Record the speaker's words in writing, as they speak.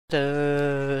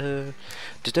I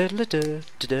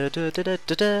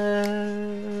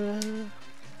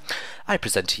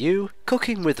present to you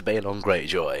Cooking with Balon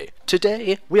Greyjoy.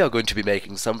 Today we are going to be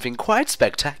making something quite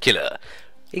spectacular,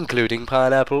 including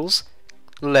pineapples,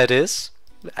 lettuce,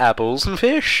 apples and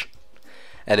fish.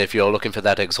 And if you're looking for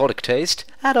that exotic taste,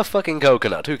 add a fucking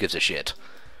coconut, who gives a shit?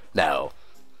 Now,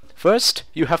 first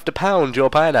you have to pound your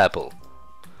pineapple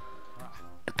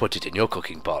and put it in your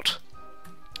cooking pot.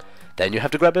 Then you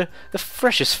have to grab the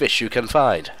freshest fish you can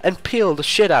find and peel the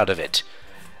shit out of it.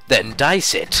 Then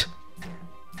dice it.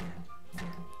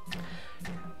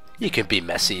 You can be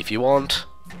messy if you want.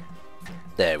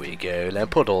 There we go. Now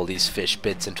put all these fish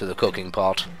bits into the cooking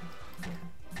pot.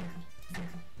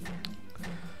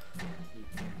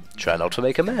 Try not to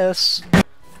make a mess.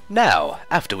 Now,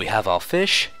 after we have our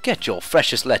fish, get your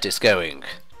freshest lettuce going.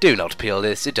 Do not peel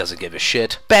this, it doesn't give a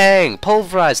shit. Bang!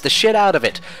 Pulverize the shit out of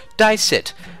it. Dice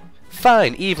it.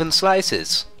 Fine, even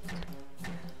slices.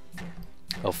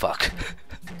 Oh fuck.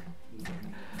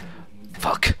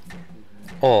 Fuck.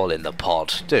 All in the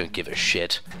pot. Don't give a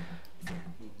shit.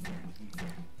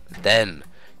 Then,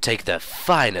 take the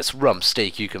finest rump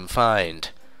steak you can find.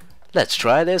 Let's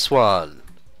try this one.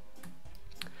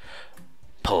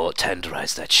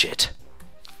 Tenderize that shit.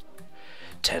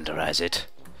 Tenderize it.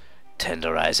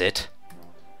 Tenderize it.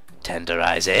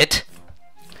 Tenderize it.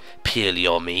 Peel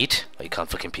your meat. Oh, you can't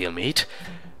fucking peel meat.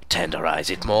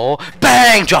 Tenderize it more.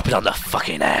 Bang! Drop it on the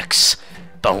fucking axe.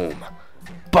 Boom.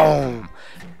 Boom.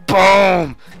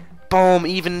 Boom. Boom.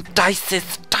 Even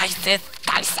dices. Dices.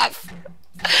 Dices.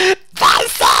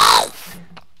 Dices!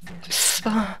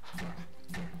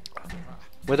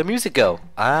 Where'd the music go?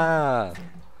 Ah.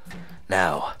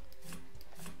 Now.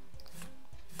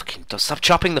 Fucking don't stop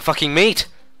chopping the fucking meat.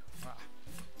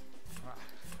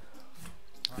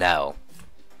 Now.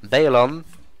 Balon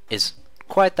is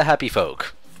quite the happy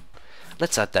folk.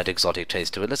 Let's add that exotic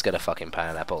taste to it. Let's get a fucking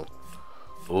pineapple.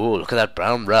 Ooh, look at that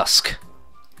brown rusk.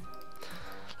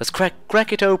 Let's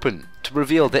crack it open to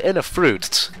reveal the inner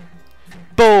fruits.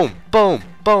 Boom, boom,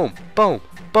 boom, boom,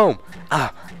 boom.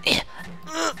 Ah.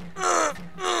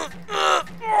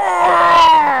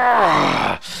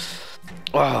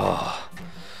 Oh.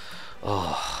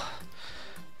 Oh.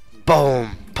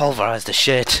 Boom. Pulverize the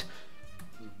shit.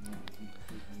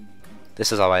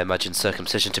 This is how I imagine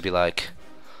circumcision to be like.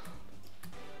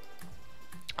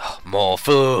 Oh, more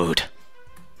food.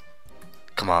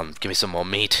 Come on, give me some more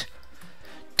meat.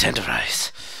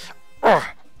 Tenderize.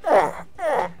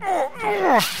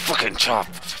 Fucking chop.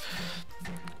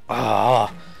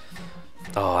 Oh.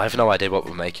 Oh, I have no idea what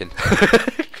we're making.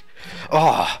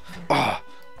 Oh. Oh.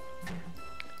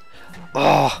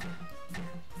 Oh.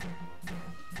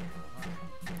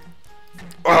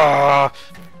 Oh.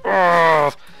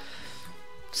 Oh.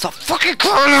 Stop fucking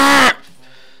calling it!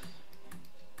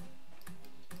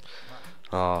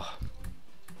 Oh.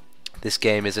 This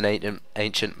game is an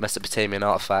ancient Mesopotamian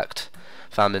artifact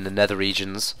found in the nether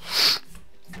regions.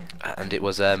 And it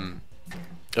was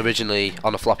originally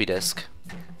on a floppy disk.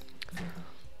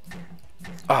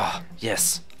 Ah, oh,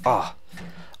 yes. Ah. Oh.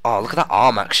 Oh, look at that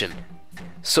arm action.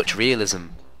 Such realism.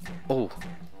 Oh.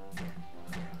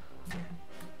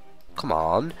 Come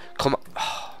on. Come on.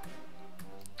 Oh.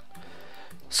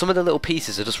 Some of the little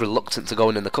pieces are just reluctant to go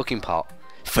in the cooking pot.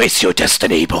 Face your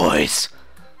destiny, boys!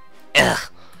 Ugh.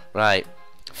 Right.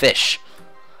 Fish.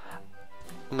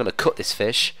 I'm gonna cut this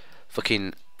fish.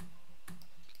 Fucking...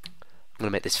 I'm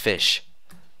gonna make this fish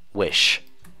wish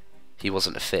he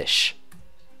wasn't a fish.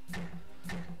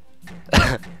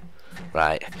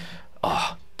 Right.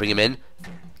 Oh, bring him in.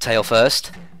 Tail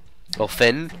first. Oh,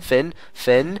 fin, fin,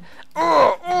 fin.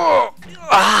 Oh, oh.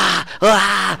 Ah,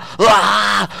 ah,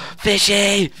 ah,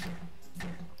 fishy.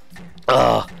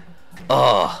 Oh,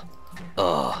 oh,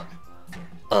 oh,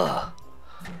 oh,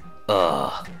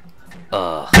 oh,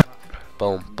 oh.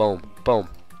 Boom, boom, boom,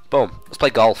 boom. Let's play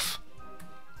golf.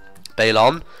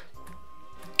 Balon,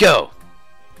 go.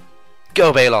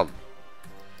 Go, Balon.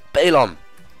 Balon.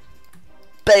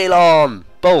 Balon.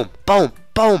 Boom, boom,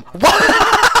 boom.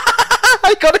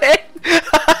 I got it.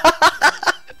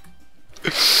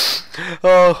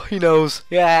 Oh, he knows.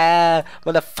 Yeah,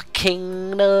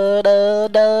 motherfucking.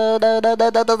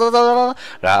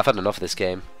 Right, I've had enough of this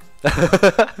game.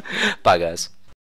 Bye, guys.